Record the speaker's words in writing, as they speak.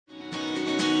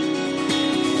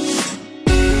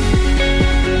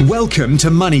Welcome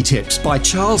to Money Tips by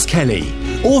Charles Kelly,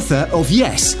 author of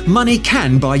Yes, Money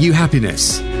Can Buy You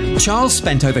Happiness. Charles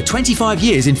spent over 25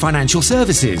 years in financial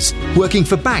services, working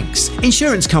for banks,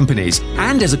 insurance companies,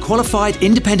 and as a qualified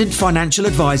independent financial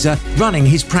advisor running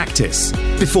his practice,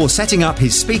 before setting up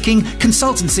his speaking,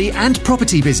 consultancy, and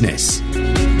property business.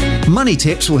 Money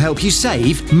Tips will help you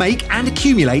save, make, and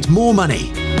accumulate more money,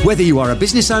 whether you are a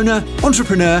business owner,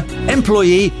 entrepreneur,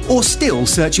 employee, or still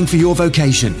searching for your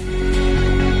vocation.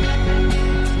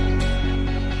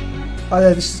 Hi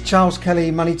there, this is Charles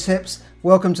Kelly, Money Tips.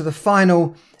 Welcome to the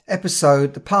final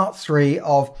episode, the part 3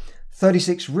 of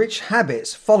 36 Rich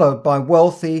Habits Followed by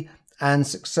Wealthy and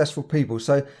Successful People.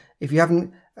 So if you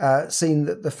haven't seen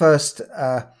the first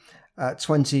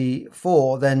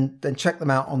 24, then check them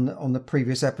out on the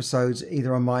previous episodes,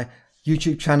 either on my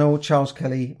YouTube channel, Charles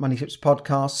Kelly Money Tips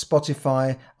Podcast,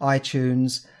 Spotify,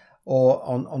 iTunes, or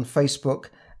on Facebook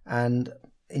and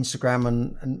Instagram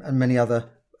and many other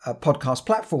podcast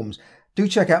platforms. Do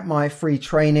check out my free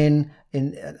training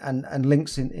and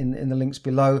links in the links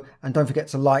below. And don't forget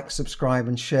to like, subscribe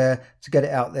and share to get it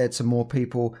out there to more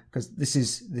people, because this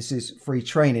is free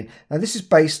training. Now, this is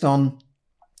based on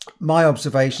my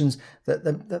observations, that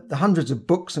the hundreds of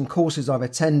books and courses I've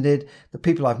attended, the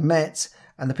people I've met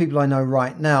and the people I know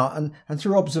right now, and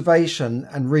through observation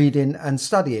and reading and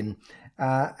studying.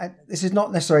 This is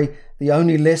not necessarily the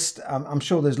only list. I'm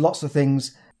sure there's lots of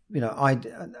things,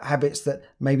 habits that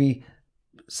maybe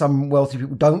some wealthy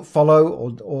people don't follow,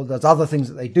 or there's other things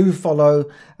that they do follow.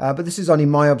 But this is only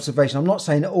my observation. I'm not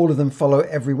saying that all of them follow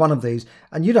every one of these,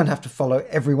 and you don't have to follow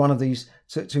every one of these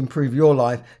to improve your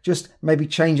life. Just maybe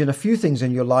changing a few things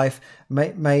in your life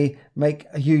may make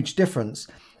a huge difference.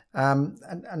 And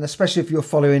especially if you're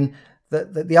following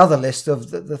the other list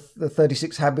of the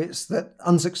 36 habits that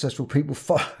unsuccessful people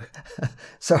follow.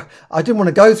 So I didn't want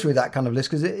to go through that kind of list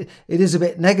because it is a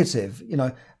bit negative,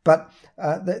 but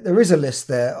there is a list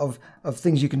there of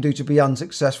things you can do to be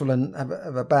unsuccessful and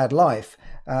have a bad life.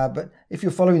 But if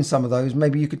you're following some of those,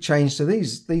 maybe you could change to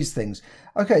these things.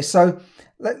 Okay, so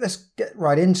let's get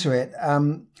right into it.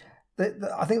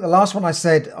 I think the last one I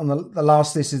said on the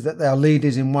last list is that they are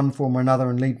leaders in one form or another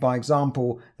and lead by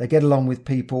example. They get along with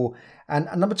people. And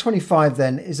number 25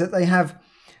 then is that they have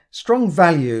strong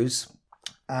values,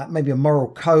 maybe a moral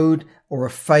code or a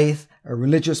faith, a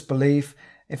religious belief.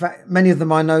 In fact, many of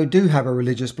them I know do have a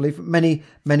religious belief. Many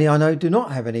I know do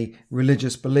not have any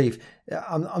religious belief.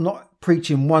 I'm not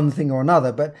preaching one thing or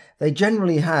another, but they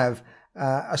generally have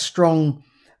a strong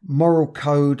moral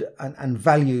code and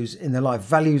values in their life.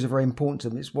 Values are very important to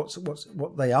them. It's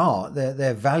what they are.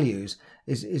 Their values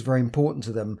is very important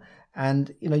to them.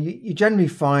 And you generally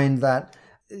find that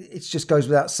it just goes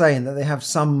without saying that they have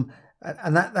some,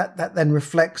 and that then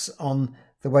reflects on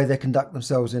the way they conduct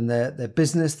themselves in their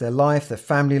business, their life, their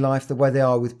family life, the way they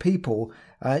are with people.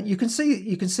 You can see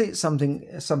it's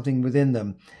something within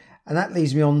them. And that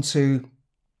leads me on to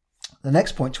the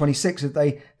next point, 26, that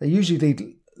they usually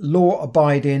lead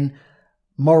law-abiding,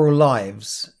 moral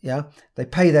lives. Yeah, they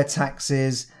pay their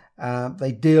taxes,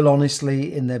 they deal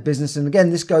honestly in their business. And again,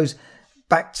 this goes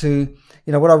back to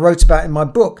what I wrote about in my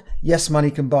book, Yes,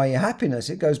 Money Can Buy You Happiness.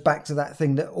 It goes back to that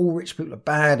thing that all rich people are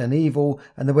bad and evil,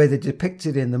 and the way they're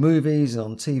depicted in the movies and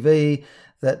on TV,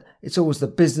 that it's always the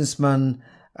businessman,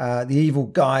 the evil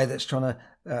guy that's trying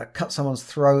to cut someone's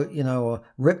throat, or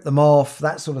rip them off,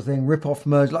 that sort of thing, rip off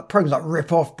merge, like programs like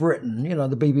Rip Off Britain,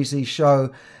 the BBC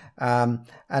show,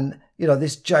 and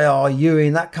this J.R.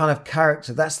 Ewing, that kind of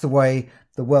character. That's the way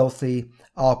the wealthy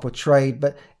are portrayed.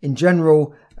 But in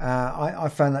general, I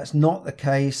found that's not the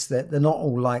case, that they're not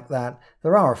all like that.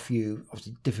 There are a few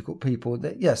obviously difficult people.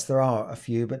 Yes, there are a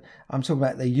few, but I'm talking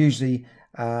about they usually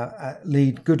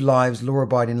lead good lives,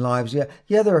 law-abiding lives.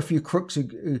 Yeah, there are a few crooks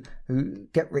who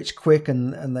get rich quick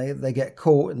and they get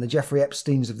caught, and the Jeffrey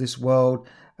Epsteins of this world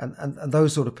and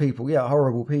those sort of people. Yeah,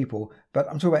 horrible people. But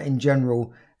I'm talking about in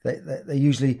general, they're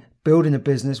usually building a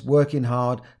business, working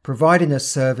hard, providing a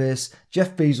service.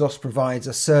 Jeff Bezos provides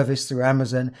a service through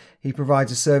Amazon. He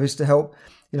provides a service to help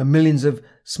millions of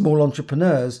small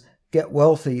entrepreneurs get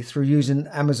wealthy through using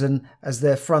Amazon as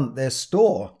their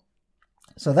store.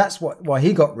 So that's why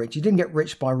he got rich. He didn't get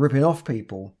rich by ripping off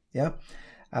people. Yeah,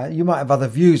 you might have other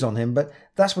views on him, but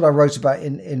that's what I wrote about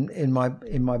in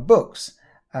my books.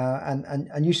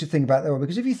 And you should think about that,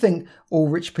 because if you think all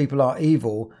rich people are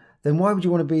evil, then why would you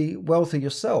want to be wealthy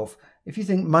yourself? If you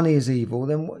think money is evil,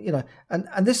 then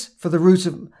and this for the root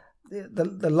of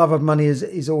the love of money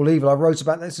is all evil. I wrote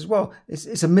about this as well.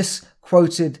 It's a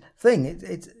misquoted thing.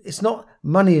 It's not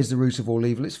money is the root of all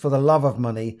evil. It's for the love of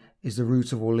money is the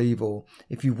root of all evil.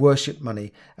 If you worship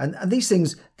money, and these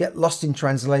things get lost in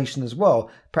translation as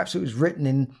well. Perhaps it was written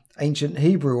in ancient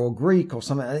Hebrew or Greek or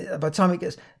something. And by the time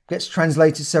it gets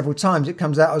translated several times, it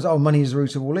comes out as, oh, money is the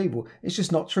root of all evil. It's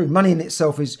just not true. Money in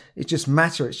itself it's just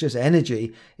matter. It's just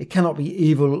energy. It cannot be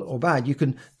evil or bad. You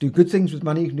can do good things with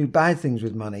money. You can do bad things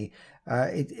with money.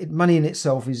 Money in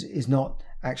itself is not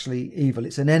actually evil.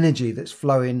 It's an energy that's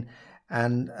flowing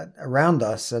and around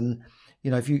us. And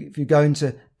if you go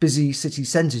into busy city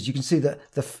centres, you can see that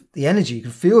the energy. You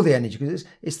can feel the energy because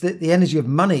it's the energy of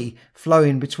money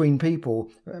flowing between people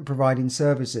and providing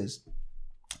services.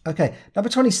 Okay, number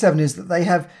 27 is that they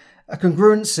have a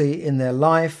congruency in their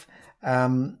life,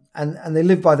 and they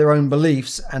live by their own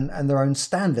beliefs and their own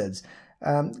standards.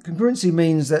 Congruency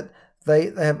means that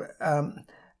they have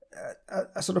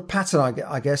a sort of pattern,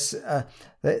 I guess.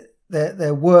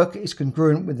 Their work is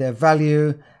congruent with their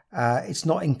value. It's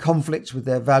not in conflict with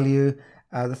their value.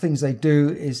 The things they do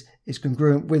is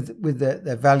congruent with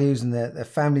their values and their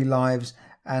family lives,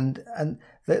 and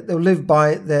they'll live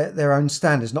by their own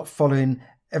standards, not following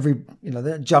every, they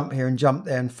don't jump here and jump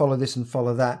there and follow this and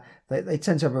follow that. They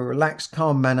tend to have a relaxed,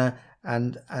 calm manner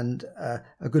and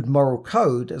a good moral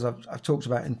code, as I've talked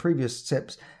about in previous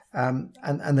tips,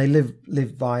 and they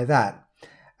live by that.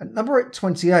 And number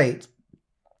 28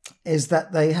 is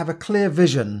that they have a clear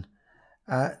vision.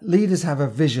 Leaders have a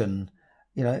vision.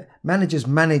 Managers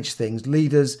manage things.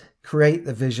 Leaders create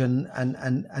the vision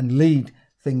and lead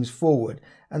things forward.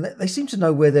 And they seem to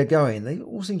know where they're going. They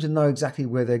all seem to know exactly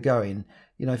where they're going.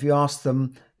 If you ask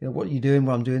them, what are you doing?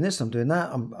 Well, I'm doing this, I'm doing that.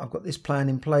 I've got this plan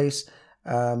in place.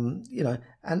 And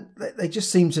they just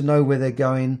seem to know where they're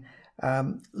going.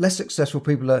 Less successful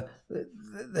people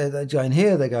they're going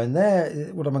here, they're going there.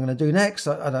 What am I going to do next?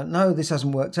 I don't know. This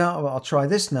hasn't worked out. I'll try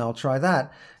this now. I'll try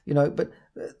that. But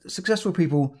successful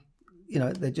people,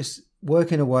 they're just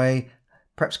working away,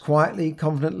 perhaps quietly,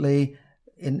 confidently,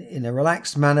 in a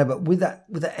relaxed manner, but with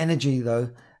that energy though,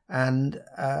 and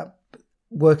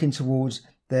working towards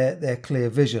their clear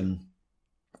vision.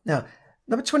 Now,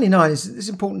 number 29 is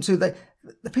important too.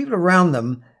 The people around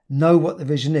them know what the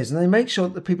vision is, and they make sure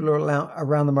that the people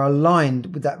around them are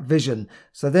aligned with that vision.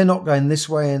 So they're not going this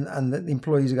way, and the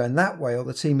employees are going that way, or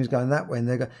the team is going that way, and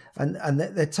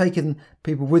they're taking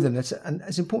people with them. And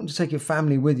it's important to take your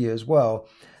family with you as well,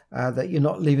 that you're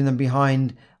not leaving them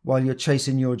behind while you're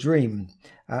chasing your dream.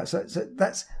 So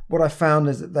that's what I found,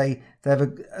 is that they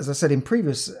have, as I said in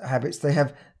previous habits, they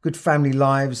have good family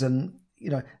lives, and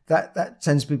that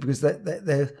tends to be because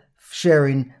they're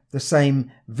sharing the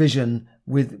same vision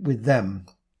with them.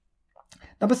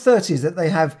 Number 30 is that they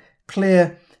have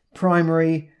clear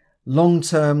primary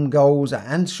long-term goals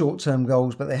and short-term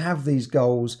goals, but they have these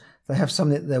goals. They have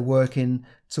something that they're working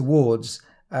towards.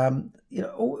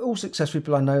 All successful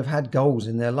people I know have had goals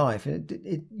in their life.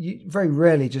 You very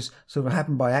rarely just sort of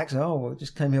happen by accident. Oh, well, I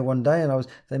just came here one day and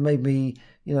they made me,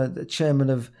 the chairman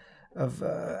of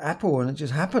Apple, and it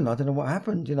just happened. I don't know what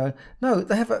happened. No,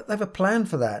 they have a plan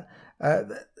for that.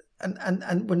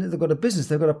 And when they've got a business,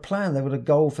 they've got a plan, they've got a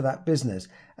goal for that business.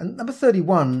 And number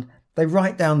 31, they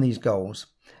write down these goals.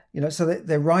 So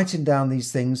they're writing down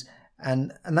these things,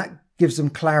 and that gives them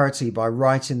clarity by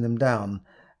writing them down.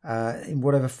 In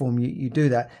whatever form you do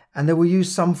that, and they will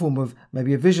use some form of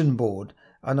maybe a vision board.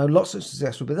 I know lots of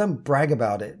successful, but they don't brag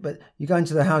about it. But you go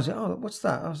into the house, oh, what's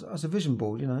that? Oh, it's a vision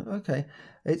board. Okay,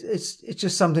 it's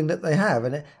just something that they have,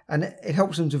 and it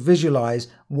helps them to visualize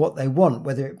what they want,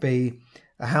 whether it be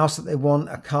a house that they want,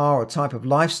 a car, or a type of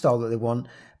lifestyle that they want,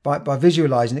 by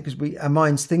visualizing it, because our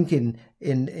mind's thinking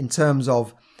in terms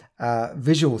of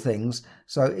visual things,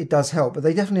 so it does help. But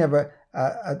they definitely have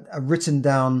a written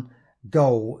down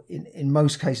goal in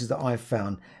most cases that I've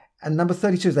found. And number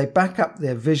 32 is they back up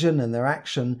their vision and their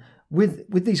action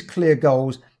with these clear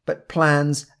goals, but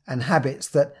plans and habits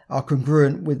that are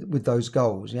congruent with those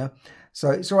goals.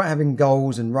 So it's all right having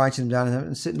goals and writing them down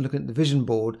and sitting and looking at the vision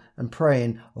board and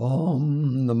praying,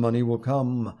 the money will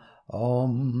come.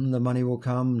 The money will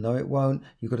come. No, it won't.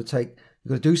 You've got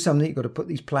to do something. You've got to put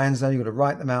these plans down. You've got to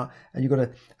write them out, and you've got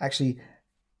to actually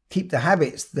keep the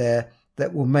habits there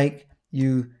that will make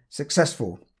you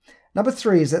successful. Number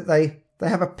 3 is that they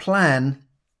have a plan.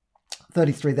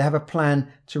 33, they have a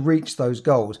plan to reach those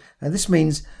goals. And this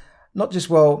means not just,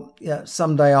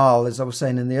 someday I'll, as I was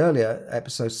saying in the earlier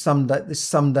episode,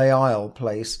 someday I'll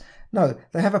place. No,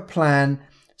 they have a plan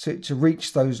to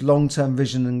reach those long-term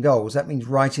vision and goals. That means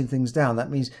writing things down. That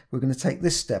means we're going to take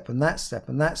this step and that step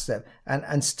and that step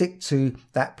and stick to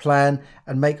that plan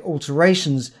and make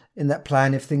alterations in that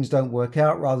plan if things don't work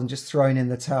out, rather than just throwing in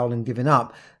the towel and giving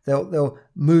up. They'll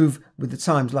move with the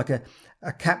times, like a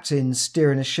captain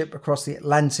steering a ship across the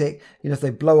Atlantic. If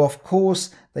they blow off course,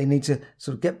 they need to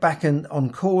sort of get back on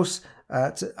course.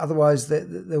 Otherwise,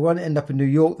 they won't end up in New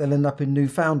York. They'll end up in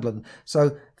Newfoundland.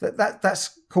 So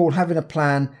that's called having a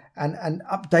plan and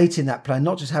updating that plan,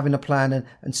 not just having a plan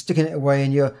and sticking it away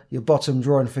in your bottom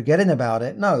drawer and forgetting about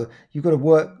it. No, you've got to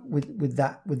work with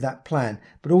that plan.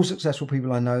 But all successful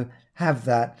people I know have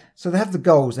that. So they have the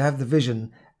goals, they have the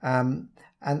vision, and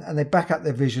they back up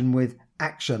their vision with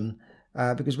action,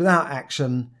 because without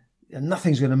action,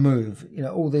 nothing's going to move.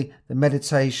 All the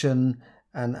meditation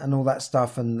and all that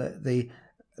stuff, and the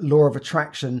law of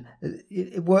attraction,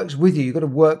 it works with you. You've got to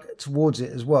work towards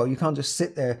it as well. You can't just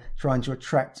sit there trying to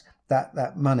attract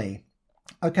that money.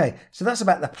 Okay, so that's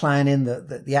about the planning,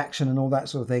 the action and all that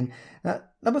sort of thing. Now,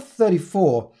 number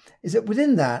 34 is that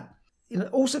within that,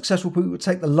 all successful people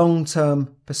take the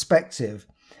long-term perspective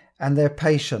and they're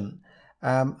patient.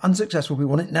 Unsuccessful people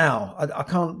want it now. I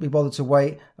can't be bothered to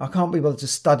wait. I can't be bothered to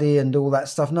study and do all that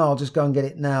stuff. No, I'll just go and get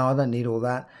it now. I don't need all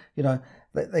that.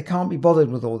 They can't be bothered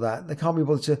with all that. They can't be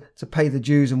bothered to pay the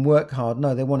dues and work hard.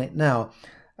 No, they want it now.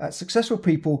 Successful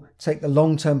people take the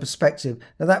long-term perspective.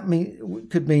 Now that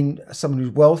could mean someone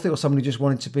who's wealthy or someone who just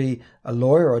wanted to be a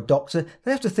lawyer or a doctor.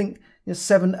 They have to think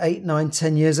 7, 8, 9,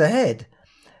 10 years ahead.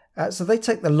 So they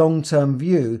take the long-term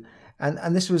view.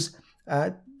 And this was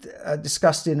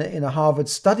discussed in a Harvard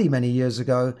study many years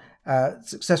ago.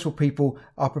 Successful people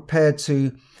are prepared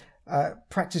to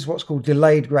practice what's called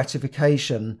delayed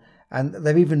gratification. And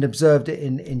they've even observed it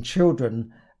in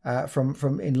children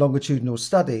from in longitudinal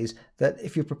studies, that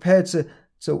if you're prepared to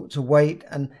wait,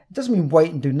 and it doesn't mean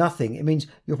wait and do nothing, it means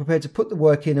you're prepared to put the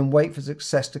work in and wait for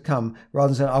success to come, rather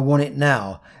than saying, I want it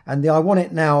now. And the I want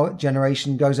it now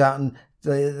generation goes out and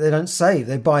they don't save.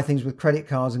 They buy things with credit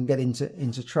cards and get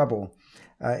into trouble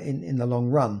in the long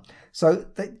run. So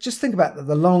just think about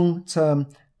the long-term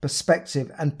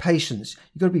perspective and patience.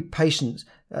 You've got to be patient.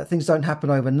 Things don't happen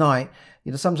overnight.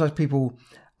 Sometimes people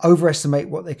overestimate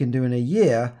what they can do in a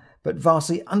year, but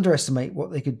vastly underestimate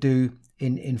what they could do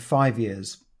in 5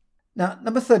 years. Now,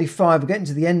 number 35, we're getting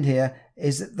to the end here,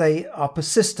 is that they are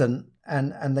persistent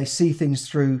and they see things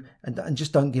through and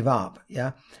just don't give up.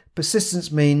 Yeah,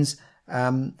 persistence means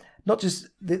not just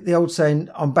the old saying,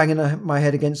 I'm banging my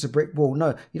head against a brick wall.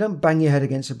 No, you don't bang your head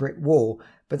against a brick wall.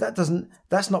 But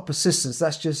that's not persistence.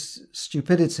 That's just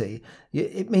stupidity.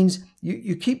 It means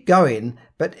you keep going,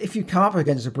 but if you come up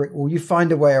against a brick wall, you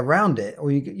find a way around it,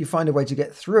 or you find a way to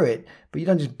get through it, but you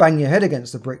don't just bang your head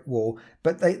against the brick wall.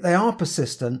 But they are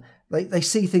persistent. They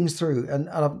see things through. And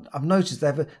I've noticed they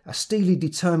have a steely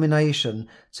determination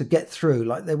to get through.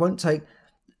 Like they won't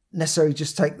necessarily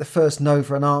just take the first no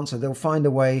for an answer. They'll find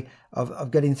a way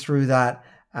of getting through that.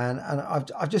 And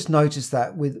I've just noticed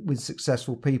that with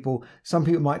successful people. Some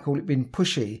people might call it being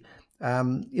pushy.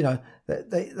 I've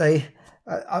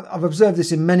observed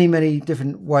this in many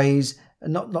different ways,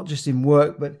 and not just in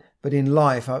work, but in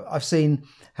life. I've seen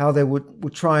how they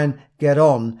would try and get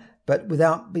on, but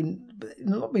without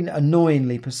not being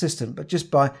annoyingly persistent, but just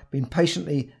by being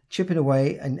patiently chipping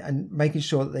away and making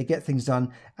sure that they get things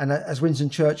done. And as Winston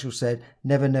Churchill said,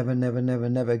 never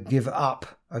give up.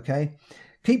 Okay.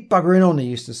 Keep buggering on, he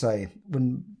used to say,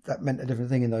 when that meant a different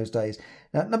thing in those days.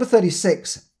 Now, number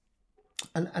 36,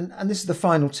 and this is the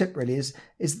final tip really,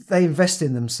 is they invest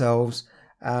in themselves,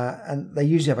 and they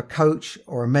usually have a coach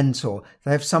or a mentor. They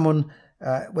have someone,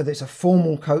 whether it's a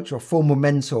formal coach or a formal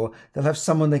mentor, they'll have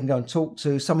someone they can go and talk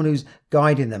to, someone who's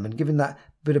guiding them and giving that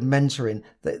bit of mentoring.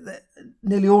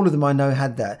 Nearly all of them I know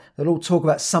had that. They'll all talk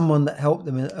about someone that helped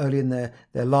them early in their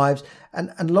lives.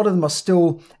 And a lot of them are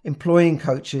still employing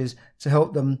coaches to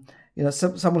help them.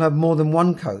 Some will have more than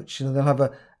one coach. They'll have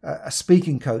a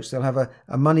speaking coach. They'll have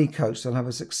a money coach. They'll have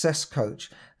a success coach.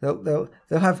 They'll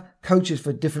have coaches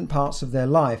for different parts of their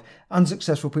life.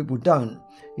 Unsuccessful people don't.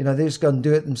 They just go and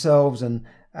do it themselves and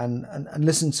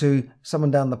listen to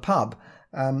someone down the pub.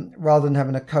 Rather than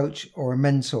having a coach or a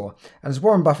mentor. And as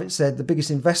Warren Buffett said, the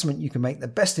biggest investment you can make, the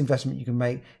best investment you can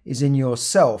make, is in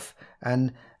yourself.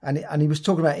 And he was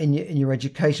talking about in your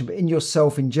education, but in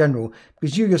yourself in general,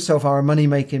 because you yourself are a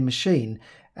money-making machine.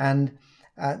 And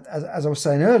as I was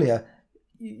saying earlier,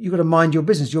 you've got to mind your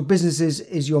business. Your business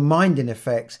is your mind, in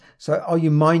effect. So are you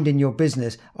minding your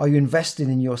business? Are you investing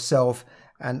in yourself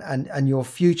and your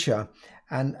future?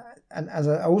 And as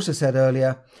I also said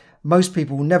earlier, most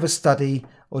people will never study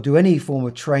or do any form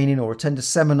of training or attend a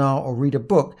seminar or read a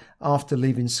book after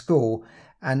leaving school.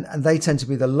 And they tend to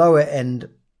be the lower end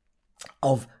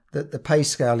of the pay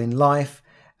scale in life.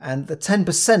 And the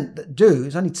 10% that do,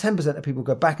 it's only 10% of people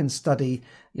go back and study.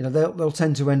 They'll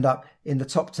tend to end up in the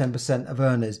top 10% of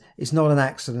earners. It's not an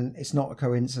accident. It's not a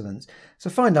coincidence. So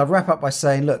finally, I'll wrap up by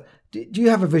saying, look, do you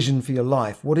have a vision for your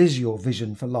life? What is your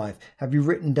vision for life? Have you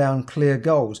written down clear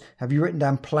goals? Have you written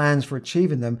down plans for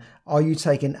achieving them? Are you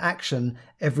taking action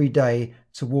every day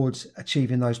towards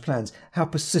achieving those plans? How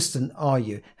persistent are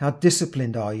you? How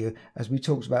disciplined are you? As we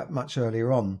talked about much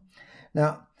earlier on.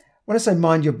 Now, when I say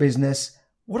mind your business,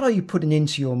 what are you putting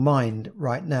into your mind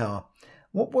right now?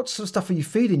 What sort of stuff are you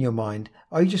feeding your mind?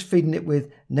 Are you just feeding it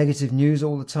with negative news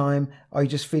all the time? Are you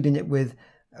just feeding it with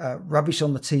rubbish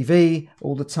on the TV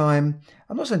all the time?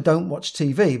 I'm not saying don't watch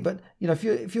TV, but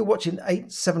if you're watching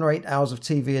 7 or 8 hours of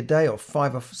TV a day, or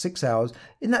 5 or 6 hours,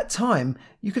 in that time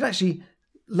you could actually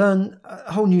learn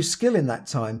a whole new skill in that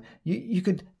time. You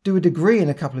could do a degree in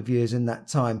a couple of years in that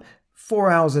time. 4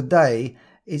 hours a day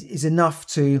is enough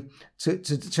to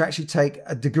actually take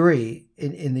a degree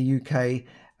in the UK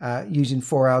using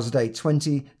 4 hours a day,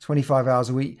 25 hours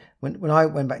a week. When I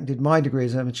went back and did my degree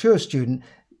as a mature student,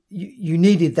 you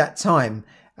needed that time.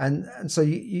 And so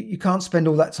you can't spend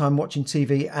all that time watching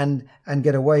TV and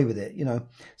get away with it,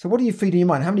 So what are you feeding your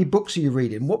mind? How many books are you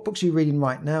reading? What books are you reading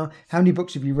right now? How many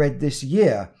books have you read this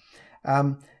year?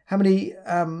 How many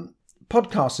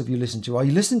podcasts have you listened to? Are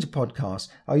you listening to podcasts?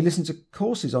 Are you listening to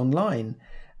courses online?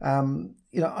 Are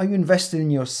you investing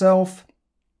in yourself?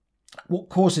 What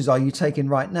courses are you taking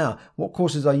right now? What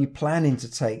courses are you planning to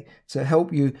take to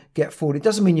help you get forward? It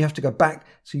doesn't mean you have to go back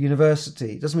to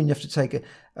university. It doesn't mean you have to take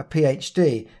a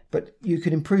PhD, but you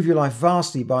can improve your life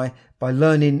vastly by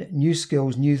learning new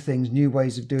skills, new things, new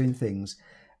ways of doing things.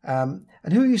 And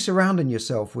who are you surrounding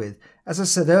yourself with? As I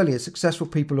said earlier, successful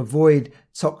people avoid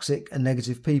toxic and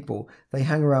negative people. They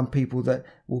hang around people that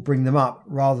will bring them up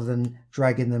rather than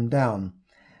dragging them down.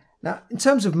 Now, in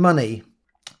terms of money,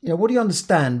 what do you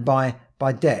understand by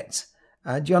debt?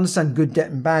 Do you understand good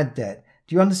debt and bad debt?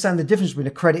 Do you understand the difference between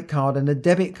a credit card and a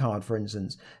debit card, for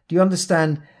instance? Do you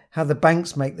understand how the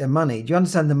banks make their money? Do you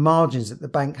understand the margins that the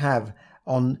bank have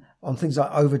on things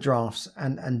like overdrafts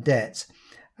and debt?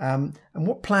 And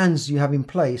what plans do you have in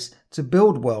place to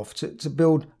build wealth, to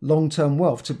build long-term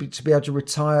wealth, to be able to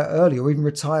retire early or even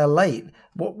retire late?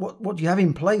 What do you have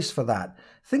in place for that?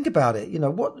 Think about it.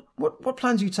 What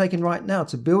plans are you taking right now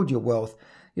to build your wealth?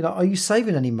 Are you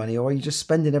saving any money, or are you just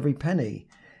spending every penny?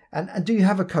 And do you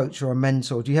have a coach or a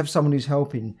mentor? Do you have someone who's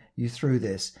helping you through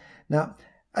this? Now,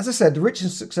 as I said, the rich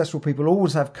and successful people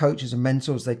always have coaches and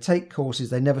mentors. They take courses.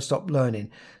 They never stop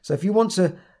learning. So if you want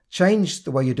to change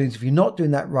the way you're doing it, if you're not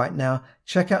doing that right now,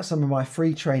 check out some of my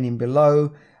free training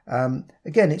below.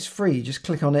 Again, it's free. Just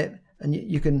click on it and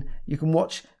you can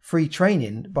watch free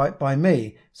training by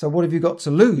me. So what have you got to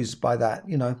lose by that?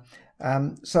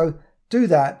 So do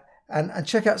that. And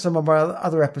check out some of my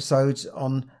other episodes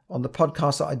on the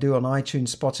podcast that I do on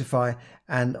iTunes, Spotify,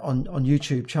 and on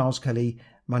YouTube, Charles Kelly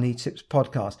Money Tips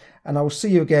Podcast. And I will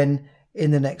see you again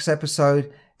in the next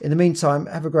episode. In the meantime,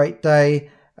 have a great day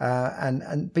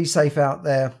and be safe out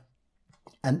there.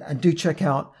 And do check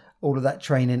out all of that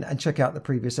training and check out the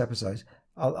previous episodes.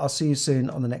 I'll see you soon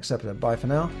on the next episode. Bye for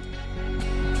now.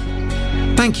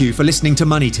 Thank you for listening to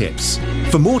Money Tips.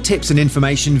 For more tips and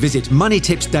information, visit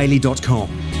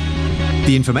moneytipsdaily.com.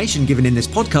 The information given in this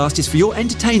podcast is for your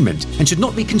entertainment and should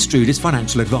not be construed as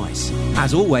financial advice.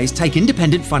 As always, take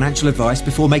independent financial advice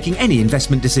before making any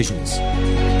investment decisions.